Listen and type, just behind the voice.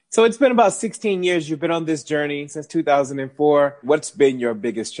So it's been about 16 years. You've been on this journey since 2004. What's been your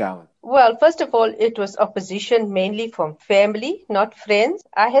biggest challenge? Well, first of all, it was opposition mainly from family, not friends.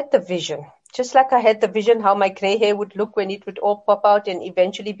 I had the vision. Just like I had the vision how my gray hair would look when it would all pop out and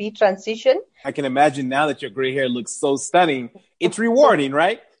eventually be transition. I can imagine now that your gray hair looks so stunning. It's rewarding,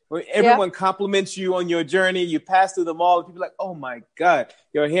 right? Where everyone compliments you on your journey. You pass through the mall and people are like, oh my God,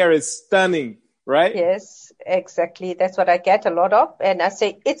 your hair is stunning, right? Yes, exactly. That's what I get a lot of. And I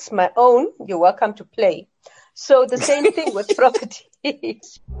say, it's my own. You're welcome to play. So the same thing with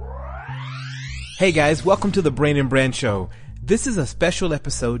properties. Hey guys, welcome to the Brain and Brand Show. This is a special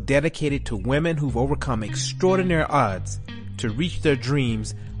episode dedicated to women who've overcome extraordinary odds to reach their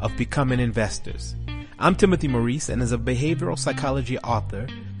dreams of becoming investors. I'm Timothy Maurice, and as a behavioral psychology author,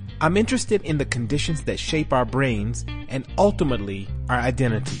 I'm interested in the conditions that shape our brains and ultimately our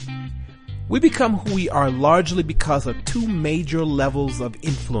identity. We become who we are largely because of two major levels of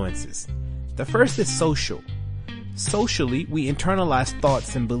influences. The first is social. Socially, we internalize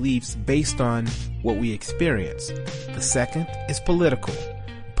thoughts and beliefs based on what we experience. The second is political.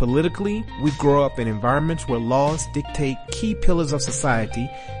 Politically, we grow up in environments where laws dictate key pillars of society,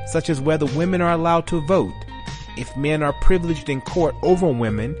 such as whether women are allowed to vote, if men are privileged in court over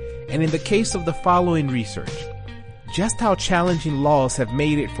women, and in the case of the following research, just how challenging laws have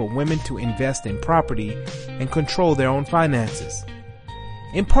made it for women to invest in property and control their own finances.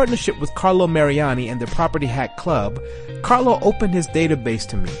 In partnership with Carlo Mariani and the Property Hack Club, Carlo opened his database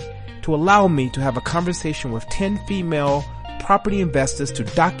to me to allow me to have a conversation with 10 female property investors to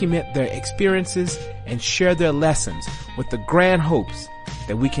document their experiences and share their lessons with the grand hopes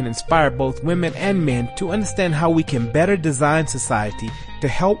that we can inspire both women and men to understand how we can better design society to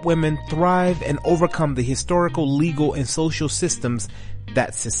help women thrive and overcome the historical, legal, and social systems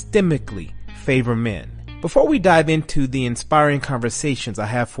that systemically favor men. Before we dive into the inspiring conversations I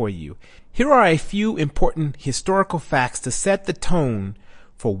have for you, here are a few important historical facts to set the tone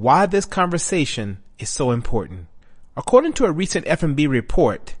for why this conversation is so important. According to a recent F&B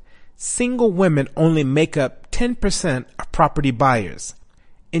report, single women only make up 10% of property buyers.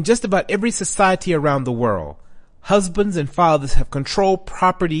 In just about every society around the world, husbands and fathers have controlled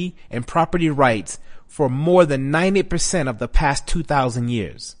property and property rights for more than 90% of the past 2,000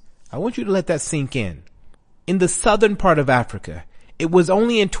 years. I want you to let that sink in. In the southern part of Africa, it was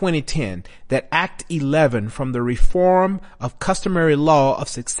only in 2010 that Act 11 from the Reform of Customary Law of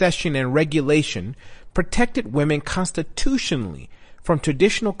Succession and Regulation protected women constitutionally from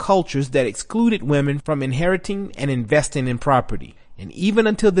traditional cultures that excluded women from inheriting and investing in property. And even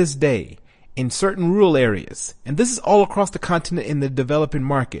until this day, in certain rural areas, and this is all across the continent in the developing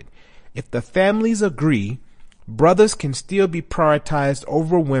market, if the families agree, brothers can still be prioritized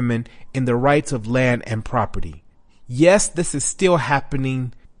over women in the rights of land and property. Yes, this is still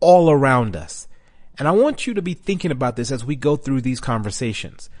happening all around us. And I want you to be thinking about this as we go through these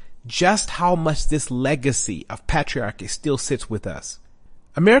conversations. Just how much this legacy of patriarchy still sits with us.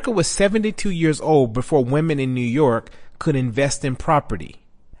 America was 72 years old before women in New York could invest in property.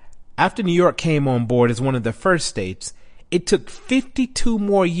 After New York came on board as one of the first states, it took 52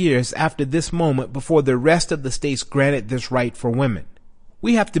 more years after this moment before the rest of the states granted this right for women.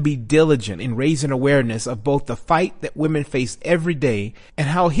 We have to be diligent in raising awareness of both the fight that women face every day and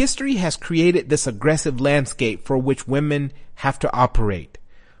how history has created this aggressive landscape for which women have to operate.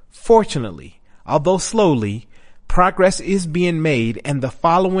 Fortunately, although slowly, progress is being made, and the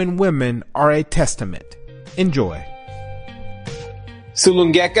following women are a testament. Enjoy.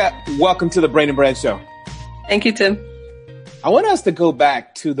 Sulungeka, welcome to the Brain and Brand Show. Thank you, Tim. I want us to go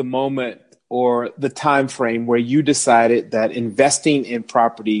back to the moment or the time frame where you decided that investing in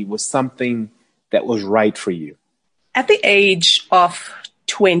property was something that was right for you. At the age of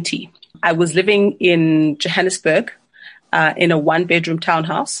 20, I was living in Johannesburg in a one-bedroom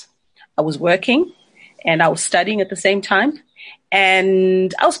townhouse. I was working and I was studying at the same time,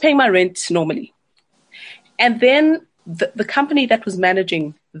 and I was paying my rent normally. And then the company that was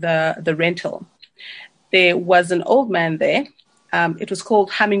managing the rental, there was an old man there. It was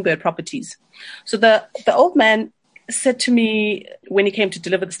called Hummingbird Properties. So the old man said to me when he came to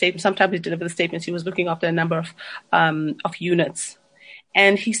deliver the statement, sometimes he delivered the statements, he was looking after a number of units.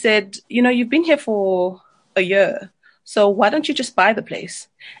 And he said, you've been here for a year, so why don't you just buy the place?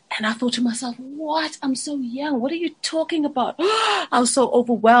 And I thought to myself, what? I'm so young. What are you talking about? I was so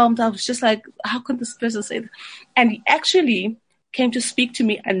overwhelmed. I was just like, how could this person say that? And he actually came to speak to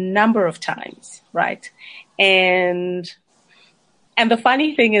me a number of times, right? And the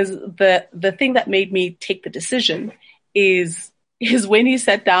funny thing is, the thing that made me take the decision is when he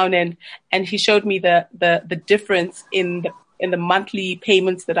sat down and he showed me the difference in in the monthly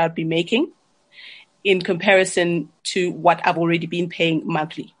payments that I'd be making in comparison to what I've already been paying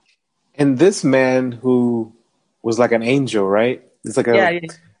monthly. And this man who was like an angel, right? It's like a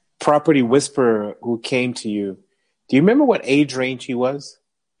property whisperer who came to you. Do you remember what age range he was?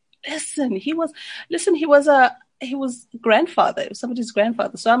 He was grandfather, somebody's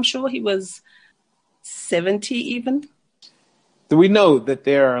grandfather. So I'm sure he was 70 even. Do we know that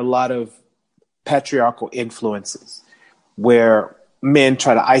there are a lot of patriarchal influences where men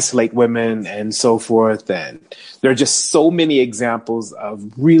try to isolate women and so forth? And there are just so many examples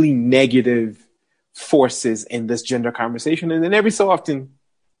of really negative forces in this gender conversation. And then every so often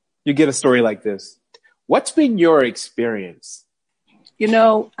you get a story like this. What's been your experience? It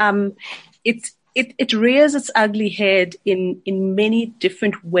rears its ugly head in many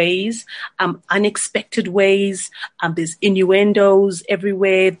different ways, unexpected ways. There's innuendos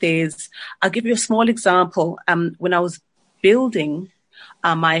everywhere. I'll give you a small example. When I was building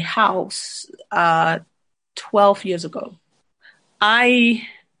my house 12 years ago,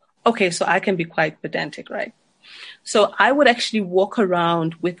 so I can be quite pedantic, right? So I would actually walk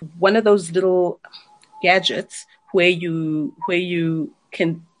around with one of those little gadgets where you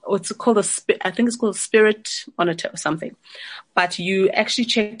can, it's called I think it's called a spirit monitor or something, but you actually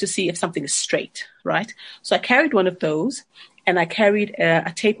check to see if something is straight, right? So I carried one of those, and I carried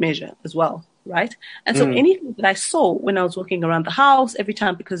a tape measure as well, right? And so anything that I saw when I was walking around the house every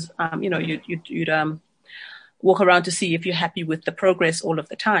time, because you'd walk around to see if you're happy with the progress all of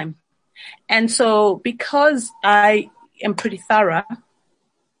the time. And so because I am pretty thorough,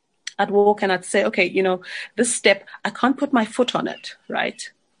 I'd walk and I'd say, okay, this step, I can't put my foot on it, right?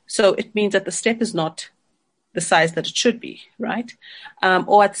 So it means that the step is not the size that it should be, right?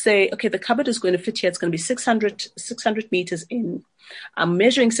 Or I'd say, okay, the cupboard is going to fit here. It's going to be 600 meters in. I'm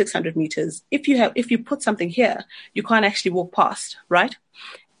measuring 600 meters. If you put something here, you can't actually walk past, right?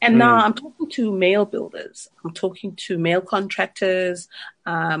 And now I'm talking to male builders. I'm talking to male contractors.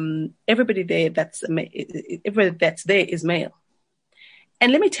 Everybody that's there is male.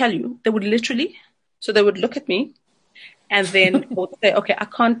 And let me tell you, they would look at me and then would say, okay,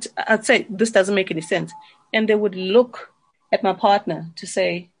 I'd say, this doesn't make any sense. And they would look at my partner to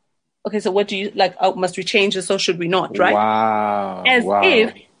say, okay, so what do you like? Oh, must we change this or should we not? Right? Wow. As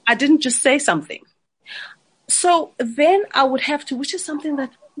if I didn't just say something. So then I would have to, which is something that,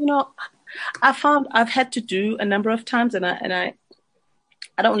 I found I've had to do a number of times, and I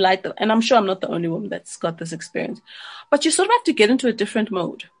don't like that. And I'm sure I'm not the only woman that's got this experience, but you sort of have to get into a different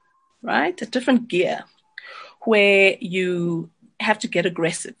mode, right? A different gear where you have to get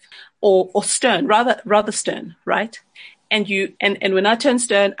aggressive or stern, rather stern, right? And when I turn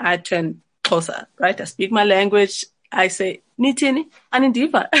stern, I turn closer, right? I speak my language. I say, Nitini,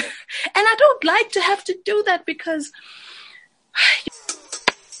 Anindiva. And I don't like to have to do that because...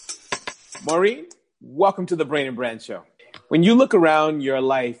 Maureen, welcome to the Brain and Brand Show. When you look around your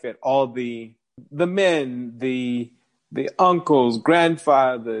life at all the men, the uncles,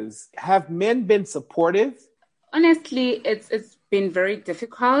 grandfathers, have men been supportive? Honestly, it's been very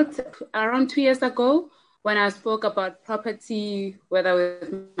difficult. Around 2 years ago, when I spoke about property, whether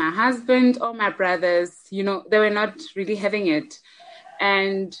with my husband or my brothers, they were not really having it.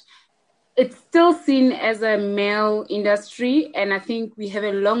 And it's still seen as a male industry, and I think we have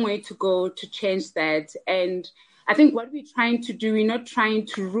a long way to go to change that. And I think what we're trying to do, we're not trying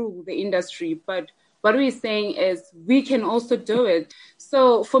to rule the industry, but what we're saying is we can also do it.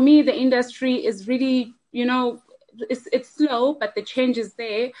 So for me, the industry is really, it's slow, but the change is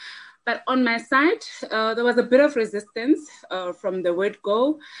there. But on my side, there was a bit of resistance from the word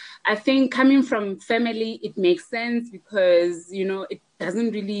go. I think coming from family, it makes sense because, it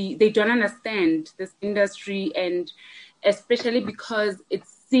doesn't really, they don't understand this industry, and especially because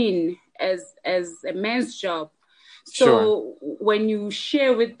it's seen as a man's job. So when you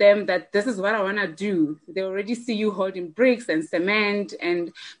share with them that this is what I want to do, they already see you holding bricks and cement.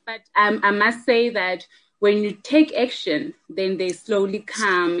 But I must say that when you take action, then they slowly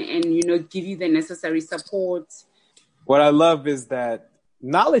come and, give you the necessary support. What I love is that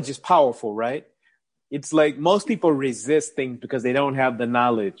knowledge is powerful, right? It's like most people resist things because they don't have the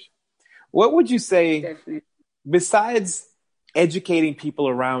knowledge. What would you say, Definitely, besides educating people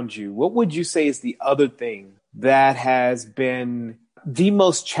around you, what would you say is the other thing that has been the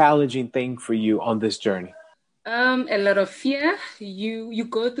most challenging thing for you on this journey? A lot of fear. You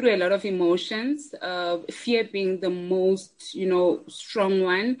go through a lot of emotions, fear being the most, strong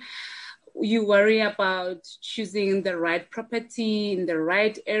one. You worry about choosing the right property in the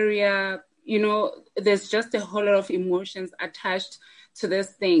right area. There's just a whole lot of emotions attached to this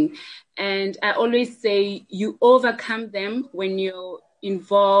thing. And I always say you overcome them when you're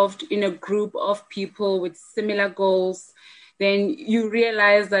involved in a group of people with similar goals. Then you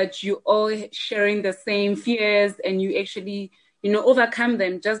realize that you're all sharing the same fears, and you actually, overcome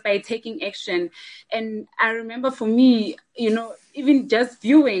them just by taking action. And I remember for me, even just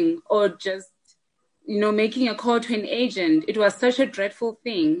viewing or just, making a call to an agent, it was such a dreadful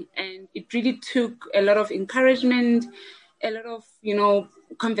thing. And it really took a lot of encouragement, a lot of,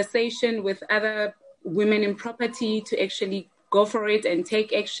 conversation with other women in property to actually go for it and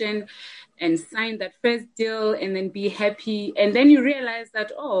take action and sign that first deal and then be happy. And then you realize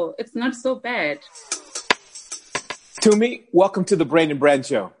that, oh, it's not so bad. Tumi, welcome to the Brain and Brand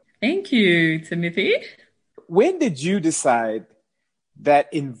Show. Thank you, Timothy. When did you decide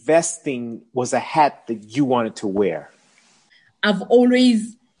that investing was a hat that you wanted to wear? I've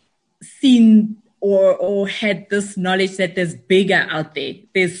always seen or had this knowledge that there's bigger out there.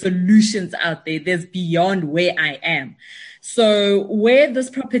 There's solutions out there. There's beyond where I am. So where this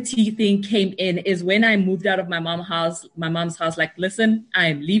property thing came in is when I moved out of my mom's house, like, listen,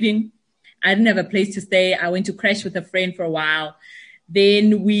 I'm leaving. I didn't have a place to stay. I went to crash with a friend for a while.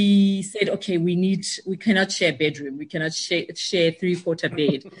 Then we said, okay, we cannot share a bedroom. We cannot share 3/4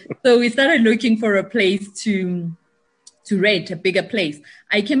 bed. So we started looking for a place to rent, a bigger place.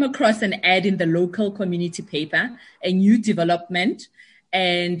 I came across an ad in the local community paper, a new development,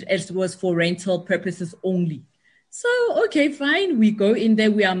 and it was for rental purposes only. So, okay, fine. We go in there.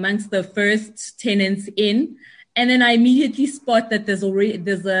 We are amongst the first tenants in. And then I immediately spot that there's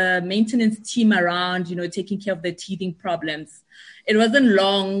a maintenance team around, taking care of the teething problems. It wasn't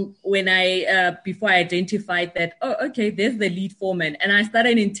long when before I identified that, oh, okay, there's the lead foreman. And I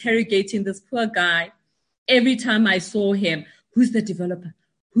started interrogating this poor guy. Every time I saw him, who's the developer?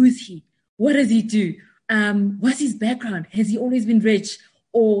 Who's he? What does he do? What's his background? Has he always been rich?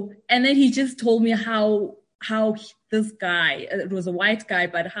 And then he just told me how this guy, it was a white guy,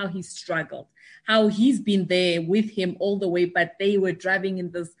 but how he struggled, how he's been there with him all the way, but they were driving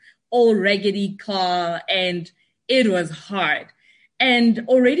in this old raggedy car and it was hard. And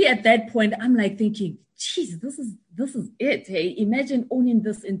already at that point, I'm like thinking, geez, this is it. Hey, imagine owning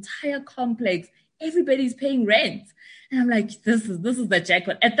this entire complex. Everybody's paying rent. And I'm like, this is the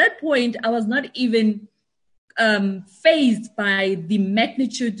jackpot. At that point, I was not even fazed by the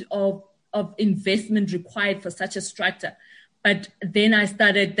magnitude of investment required for such a structure. But then I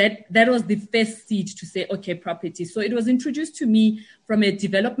started, that was the first seed to say, okay, property. So it was introduced to me from a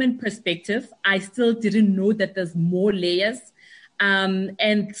development perspective. I still didn't know that there's more layers.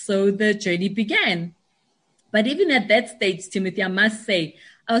 And so the journey began. But even at that stage, Timothy, I must say,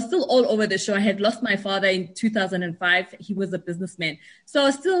 I was still all over the show. I had lost my father in 2005. He was a businessman. So I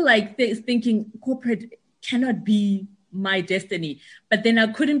was still like thinking corporate cannot be my destiny. But then I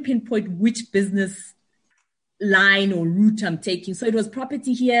couldn't pinpoint which business line or route I'm taking. So it was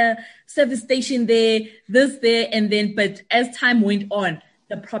property here, service station there, this there, and then, but as time went on,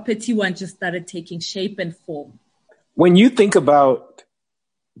 the property one just started taking shape and form. When you think about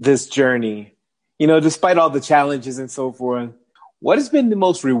this journey, despite all the challenges and so forth, what has been the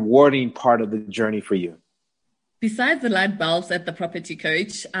most rewarding part of the journey for you? Besides the light bulbs at the property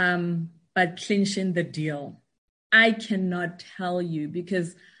coach, but clinching the deal. I cannot tell you,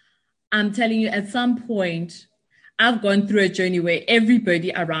 because I'm telling you, at some point, I've gone through a journey where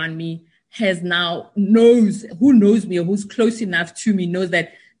everybody around me knows me or who's close enough to me knows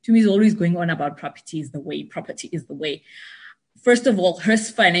that to me is always going on about property is the way. First of all, her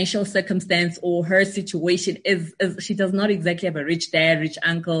financial circumstance or her situation is she does not exactly have a rich dad, rich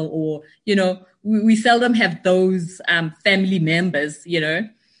uncle, or, we seldom have those family members,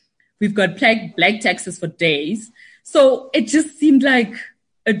 We've got black taxes for days. So it just seemed like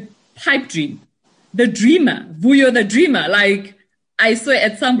a pipe dream. The dreamer, Vuyo the dreamer. Like I saw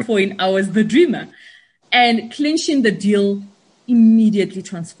at some point I was the dreamer. And clinching the deal immediately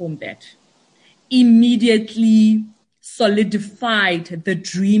transformed that. Immediately solidified the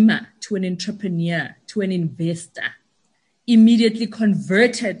dreamer to an entrepreneur, to an investor. Immediately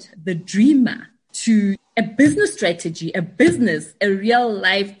converted the dreamer to a business strategy, a real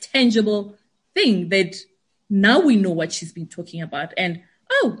life, tangible thing that now we know what she's been talking about. And,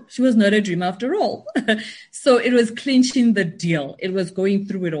 she was not a dreamer after all. So it was clinching the deal. It was going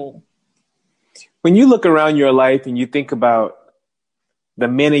through it all. When you look around your life and you think about the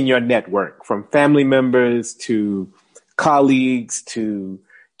men in your network, from family members to colleagues to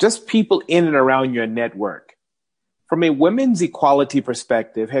just people in and around your network, from a women's equality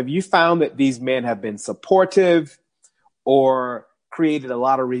perspective, have you found that these men have been supportive or created a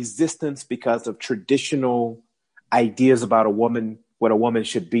lot of resistance because of traditional ideas about a woman what a woman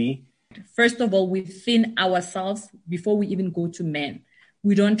should be? First of all, within ourselves, before we even go to men,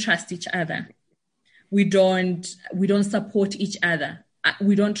 we don't trust each other. We don't support each other.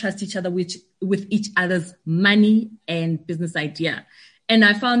 We don't trust each other with each other's money and business idea. And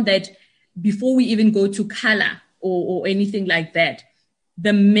I found that before we even go to color or anything like that,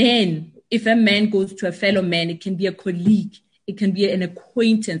 the men, if a man goes to a fellow man, it can be a colleague, it can be an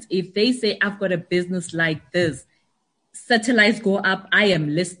acquaintance. If they say, I've got a business like this, satellites go up, I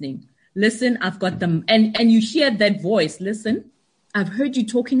am listening. Listen, I've got them. And you hear that voice. Listen, I've heard you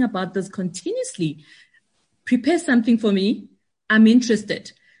talking about this continuously. Prepare something for me. I'm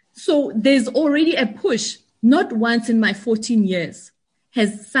interested. So there's already a push. Not once in my 14 years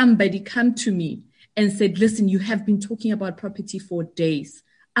has somebody come to me and said, listen, you have been talking about property for days.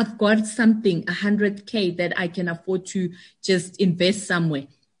 I've got something, 100K that I can afford to just invest somewhere,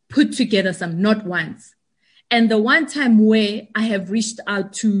 put together some, not once. And the one time where I have reached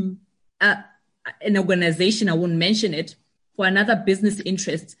out to an organization, I won't mention it, for another business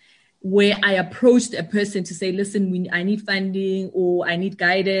interest, where I approached a person to say, listen, I need funding, or I need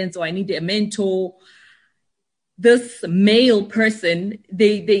guidance, or I need a mentor. This male person,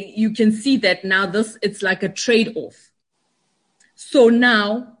 you can see that now it's like a trade-off. So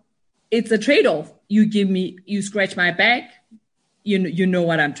now it's a trade-off. You scratch my back, you know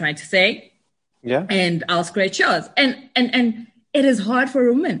what I'm trying to say. Yeah. And I'll scratch yours. And it is hard for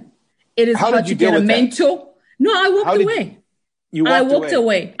a woman. It is hard to get a mentor. No, I walked away. I walked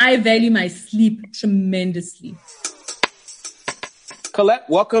away. I value my sleep tremendously. Colette,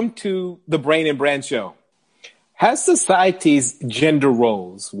 welcome to the Brain and Brand Show. Has society's gender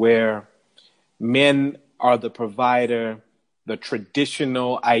roles, where men are the provider, the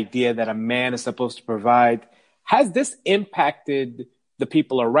traditional idea that a man is supposed to provide, has this impacted the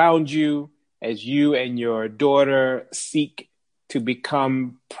people around you as you and your daughter seek to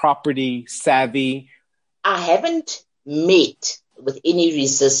become property savvy? I haven't met with any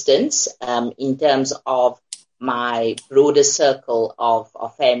resistance in terms of my broader circle of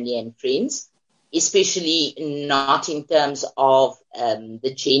family and friends, especially not in terms of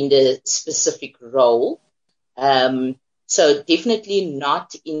the gender-specific role. So definitely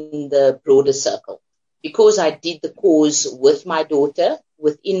not in the broader circle. Because I did the course with my daughter,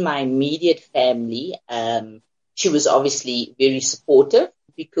 within my immediate family, she was obviously very supportive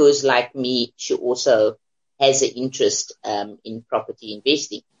because, like me, she also has an interest in property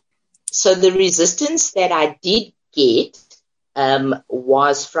investing. So the resistance that I did get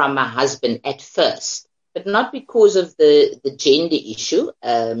was from my husband at first, but not because of the gender issue.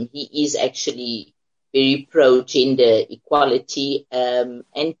 He is actually very pro-gender equality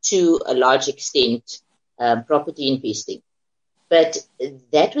and to a large extent property investing. But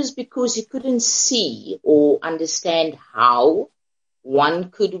that was because he couldn't see or understand how one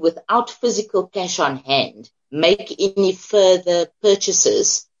could, without physical cash on hand, make any further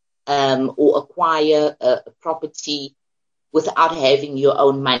purchases or acquire a property without having your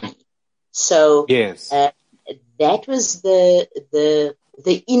own money. So yes. That was the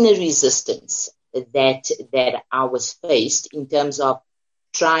inner resistance that I was faced in terms of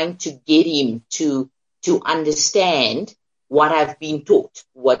trying to get him to understand what I've been taught,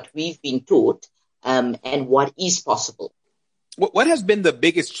 what we've been taught, and what is possible. What has been the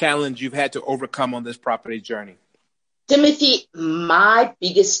biggest challenge you've had to overcome on this property journey? Timothy, my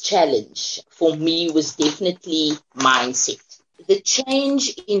biggest challenge for me was definitely mindset. The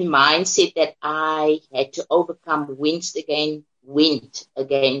change in mindset that I had to overcome went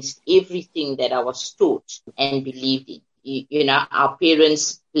against everything that I was taught and believed in. You know, our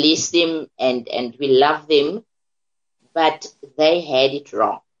parents, bless them, and we love them, but they had it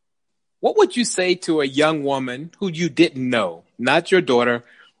wrong. What would you say to a young woman who you didn't know, not your daughter,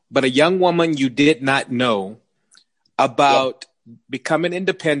 but a young woman you did not know about becoming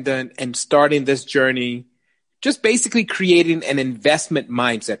independent and starting this journey, just basically creating an investment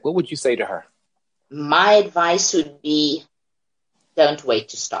mindset? What would you say to her? My advice would be, don't wait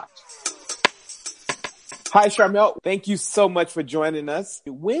to start. Hi, Charmel. Thank you so much for joining us.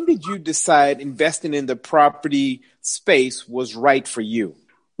 When did you decide investing in the property space was right for you?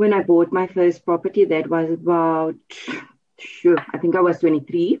 When I bought my first property, that was about, I think I was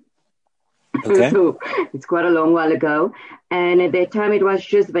 23. Okay. So it's quite a long while ago. And at that time, it was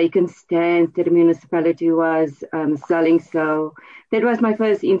just vacant stands that the municipality was selling. So that was my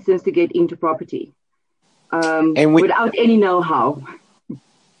first instance to get into property without any know-how.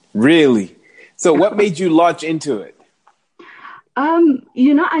 Really? So what made you launch into it?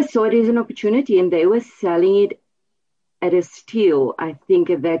 I saw it as an opportunity, and they were selling it at a steal. I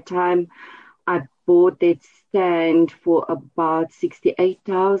think at that time I bought that stand for about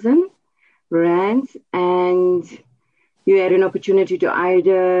 68,000 rands, and you had an opportunity to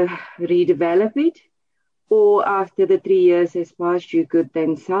either redevelop it, or after the 3 years has passed, you could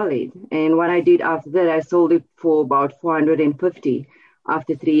then sell it. And what I did after that, I sold it for about 450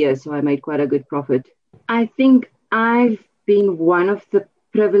 after 3 years. So I made quite a good profit. I think I've been one of the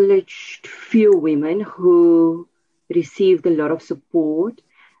privileged few women who received a lot of support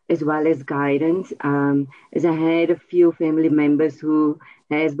as well as guidance, as I had a few family members who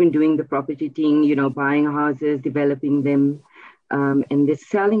has been doing the property thing, buying houses, developing them, and then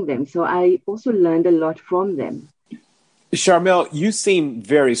selling them. So I also learned a lot from them. Charmel, you seem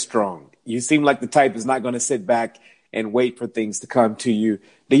very strong. You seem like the type is not going to sit back and wait for things to come to you.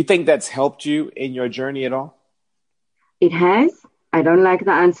 Do you think that's helped you in your journey at all? It has. I don't like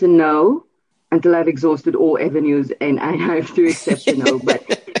the answer no until I've exhausted all avenues and I have to accept the no. But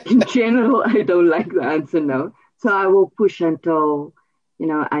in general, I don't like the answer no. So I will push until,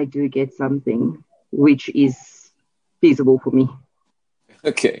 I do get something which is feasible for me.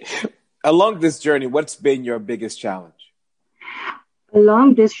 Okay. Along this journey, what's been your biggest challenge?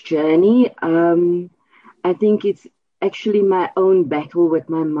 Along this journey, I think it's actually my own battle with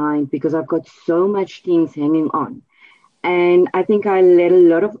my mind, because I've got so much things hanging on. And I think I let a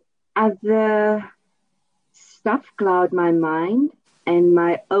lot of other stuff cloud my mind and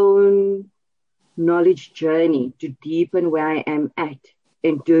my own knowledge journey to deepen where I am at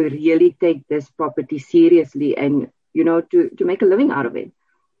and to really take this property seriously and, to make a living out of it.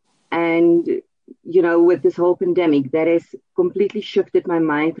 And, with this whole pandemic, that has completely shifted my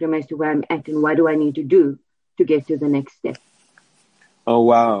mind from as to where I'm at and what do I need to do to get to the next step. Oh,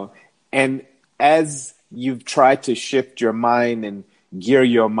 wow. And as you've tried to shift your mind and gear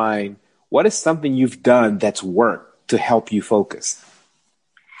your mind, what is something you've done that's worked to help you focus?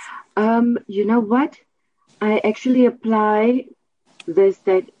 You know what? I actually apply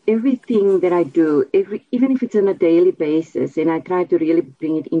that everything that I do, even if it's on a daily basis, and I try to really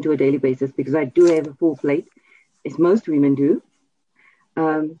bring it into a daily basis, because I do have a full plate, as most women do,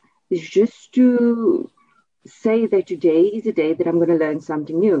 is just to say that today is a day that I'm going to learn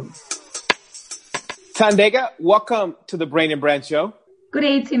something new. Thandega, welcome to the Brain and Brand Show. Good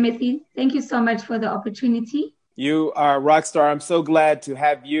day, Timothy. Thank you so much for the opportunity. You are a rock star. I'm so glad to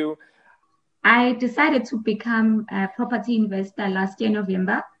have you. I decided to become a property investor last year,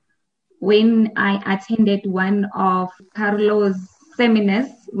 November, when I attended one of Carlo's seminars,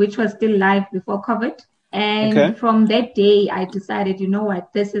 which was still live before COVID. And From that day, I decided,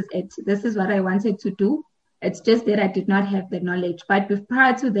 this is it. This is what I wanted to do. It's just that I did not have the knowledge. But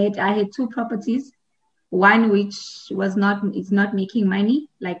prior to that, I had two properties. One which is not making money,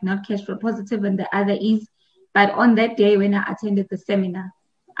 like not cash flow positive, and the other is. But on that day when I attended the seminar,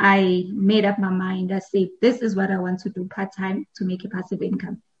 I made up my mind. I said, this is what I want to do part-time to make a passive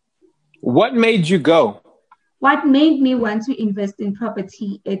income. What made you go? What made me want to invest in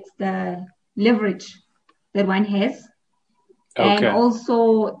property, it's the leverage that one has. And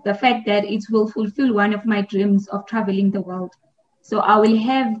also the fact that it will fulfill one of my dreams of traveling the world. So I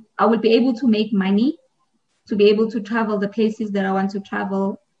will be able to make money to be able to travel the places that I want to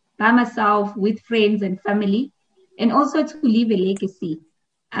travel by myself, with friends and family, and also to leave a legacy.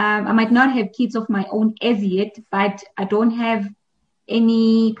 I might not have kids of my own as yet, but I don't have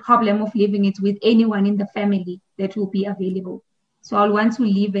any problem of leaving it with anyone in the family that will be available. So I'll want to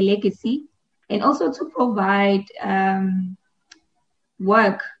leave a legacy and also to provide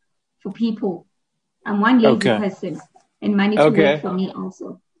work for people. I'm one lazy person, and money to work for me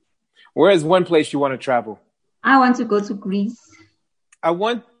also. Where is one place you want to travel? I want to go to Greece. I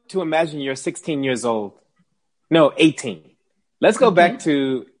want to imagine you're 16 years old. No, 18. Let's go back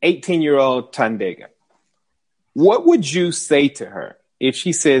to 18-year-old Thandega. What would you say to her if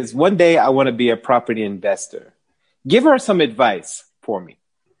she says, one day I want to be a property investor? Give her some advice for me.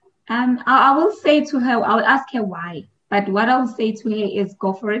 I will say to her, I'll ask her why. But what I'll say to her is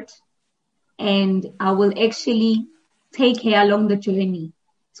go for it. And I will actually take her along the journey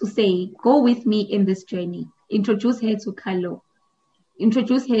to say, go with me in this journey. Introduce her to Carlo.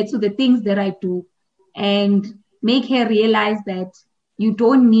 Introduce her to the things that I do. And make her realize that you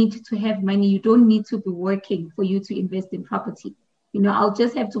don't need to have money. You don't need to be working for you to invest in property. I'll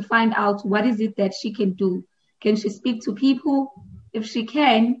just have to find out what is it that she can do. Can she speak to people? If she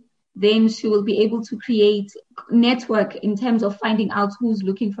can, then she will be able to create network in terms of finding out who's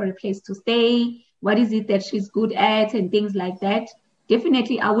looking for a place to stay, what is it that she's good at, and things like that.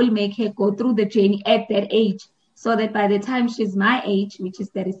 Definitely, I will make her go through the journey at that age so that by the time she's my age, which is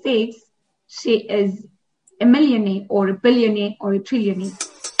 36, she is a millionaire or a billionaire or a trillionaire.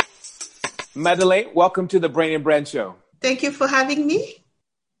 Madeleine, welcome to the Brain and Brand Show. Thank you for having me.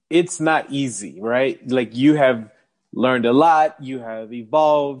 It's not easy, right? Like, you have learned a lot, you have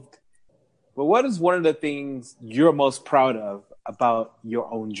evolved. But what is one of the things you're most proud of about your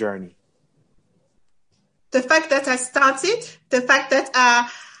own journey? The fact that I started, the fact that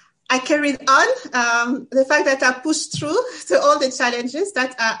I carried on, the fact that I pushed through to all the challenges,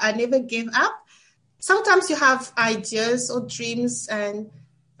 that I never gave up. Sometimes you have ideas or dreams,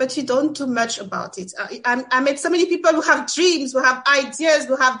 but you don't do much about it. I met so many people who have dreams, who have ideas,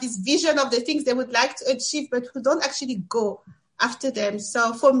 who have this vision of the things they would like to achieve, but who don't actually go after them.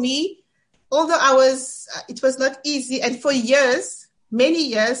 So for me, although it was not easy, and for years, many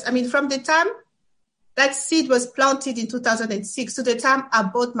years, I mean, from the time that seed was planted in 2006 to the time I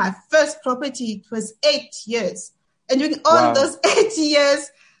bought my first property, it was 8 years. And during all those 8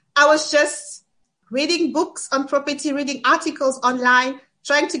 years, I was just reading books on property, reading articles online,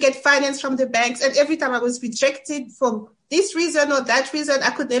 trying to get finance from the banks. And every time I was rejected for this reason or that reason,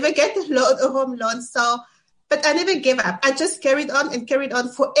 I could never get a home loan. But I never gave up. I just carried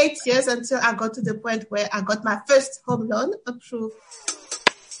on for 8 years until I got to the point where I got my first home loan approved.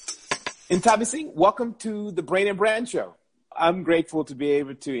 And Tabi Singh, welcome to the Brain and Brand Show. I'm grateful to be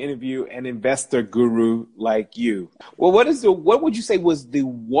able to interview an investor guru like you. Well, what would you say was the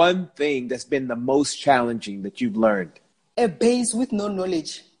one thing that's been the most challenging that you've learned? A base with no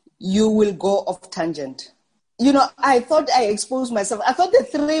knowledge, you will go off tangent. You know, I thought I exposed myself. I thought the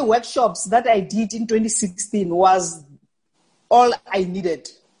 3 workshops that I did in 2016 was all I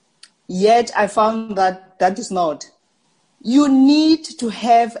needed. Yet I found that is not. You need to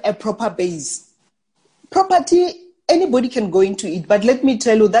have a proper base. Property, anybody can go into it, but let me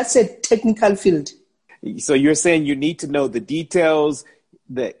tell you, that's a technical field. So you're saying you need to know the details,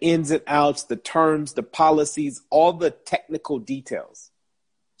 the ins and outs, the terms, the policies, all the technical details.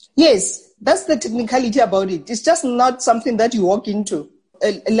 Yes, that's the technicality about it. It's just not something that you walk into.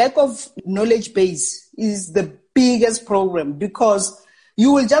 A lack of knowledge base is the biggest problem because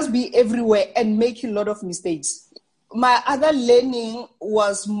you will just be everywhere and make a lot of mistakes. My other learning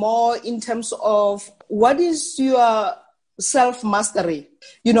was more in terms of what is your self-mastery?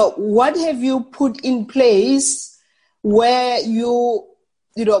 You know, what have you put in place where you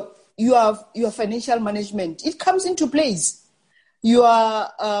have your financial management? It comes into place. Your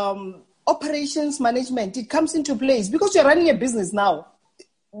operations management, it comes into place because you're running a business now.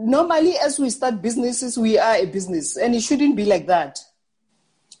 Normally, as we start businesses, we are a business, and it shouldn't be like that.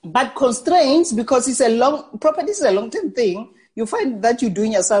 But constraints, because property is a long-term thing, you find that you're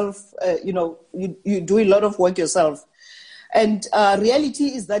doing yourself, you do a lot of work yourself. And reality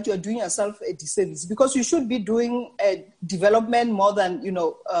is that you're doing yourself a disservice because you should be doing development more than,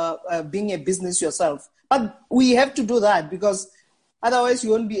 being a business yourself. But we have to do that because otherwise you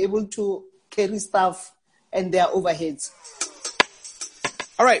won't be able to carry staff and their overheads.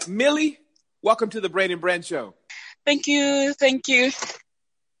 All right, Millie, welcome to the Brain and Brand Show. Thank you.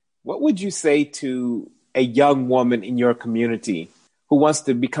 What would you say to a young woman in your community who wants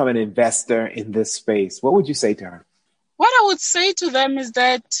to become an investor in this space? What would you say to her? What I would say to them is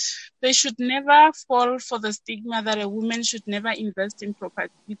that they should never fall for the stigma that a woman should never invest in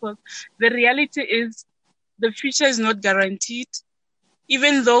property, because the reality is the future is not guaranteed.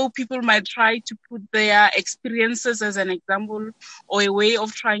 Even though people might try to put their experiences as an example or a way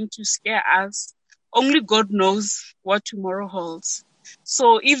of trying to scare us, only God knows what tomorrow holds.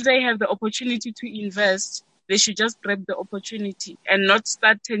 So if they have the opportunity to invest, they should just grab the opportunity and not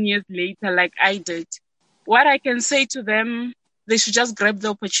start 10 years later like I did. What I can say to them, they should just grab the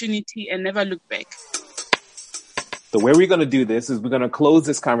opportunity and never look back. The way we're going to do this is we're going to close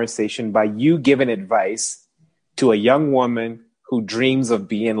this conversation by you giving advice to a young woman who dreams of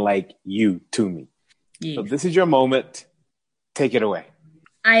being like you, to me. Yes. So this is your moment. Take it away.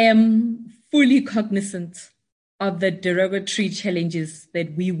 I am fully cognizant of the derogatory challenges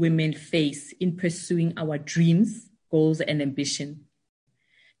that we women face in pursuing our dreams, goals, and ambition.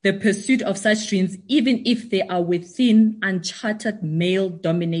 The pursuit of such dreams, even if they are within uncharted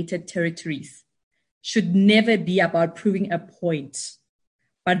male-dominated territories, should never be about proving a point,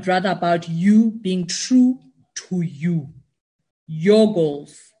 but rather about you being true to you, your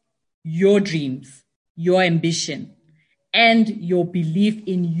goals, your dreams, your ambition, and your belief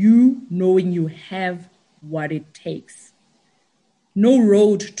in you knowing you have what it takes. No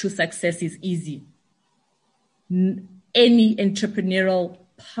road to success is easy. Any entrepreneurial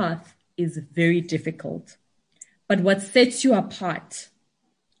path is very difficult. But what sets you apart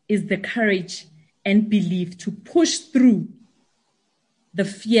is the courage and belief to push through the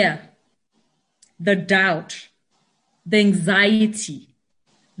fear, the doubt, the anxiety,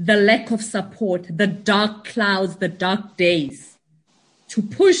 the lack of support, the dark clouds, the dark days, to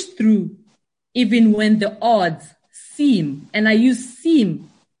push through even when the odds seem, and I use seem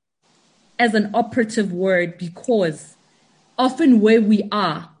as an operative word because often where we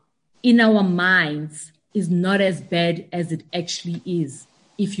are in our minds is not as bad as it actually is.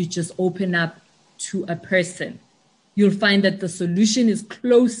 If you just open up to a person, you'll find that the solution is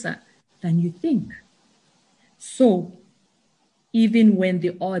closer than you think. So even when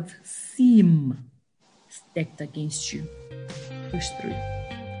the odds seem stacked against you, push through.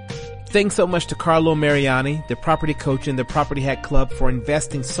 Thanks so much to Carlo Mariani, the property coach in the Property Hack Club, for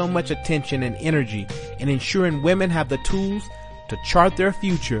investing so much attention and energy in ensuring women have the tools to chart their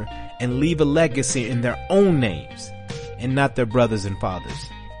future and leave a legacy in their own names and not their brothers and fathers.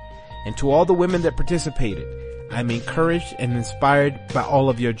 And to all the women that participated, I'm encouraged and inspired by all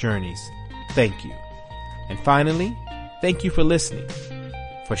of your journeys. Thank you. And finally, thank you for listening,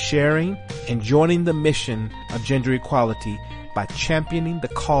 for sharing and joining the mission of gender equality by championing the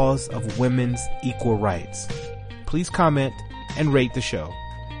cause of women's equal rights. Please comment and rate the show.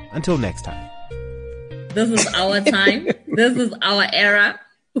 Until next time. This is our time. This is our era.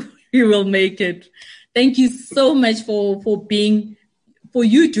 We will make it. Thank you so much for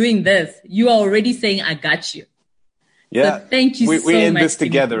you doing this. You are already saying, I got you. Yeah. So thank you so much. We're in this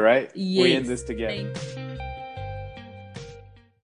together, right? Yes. We're in this together. Thank you.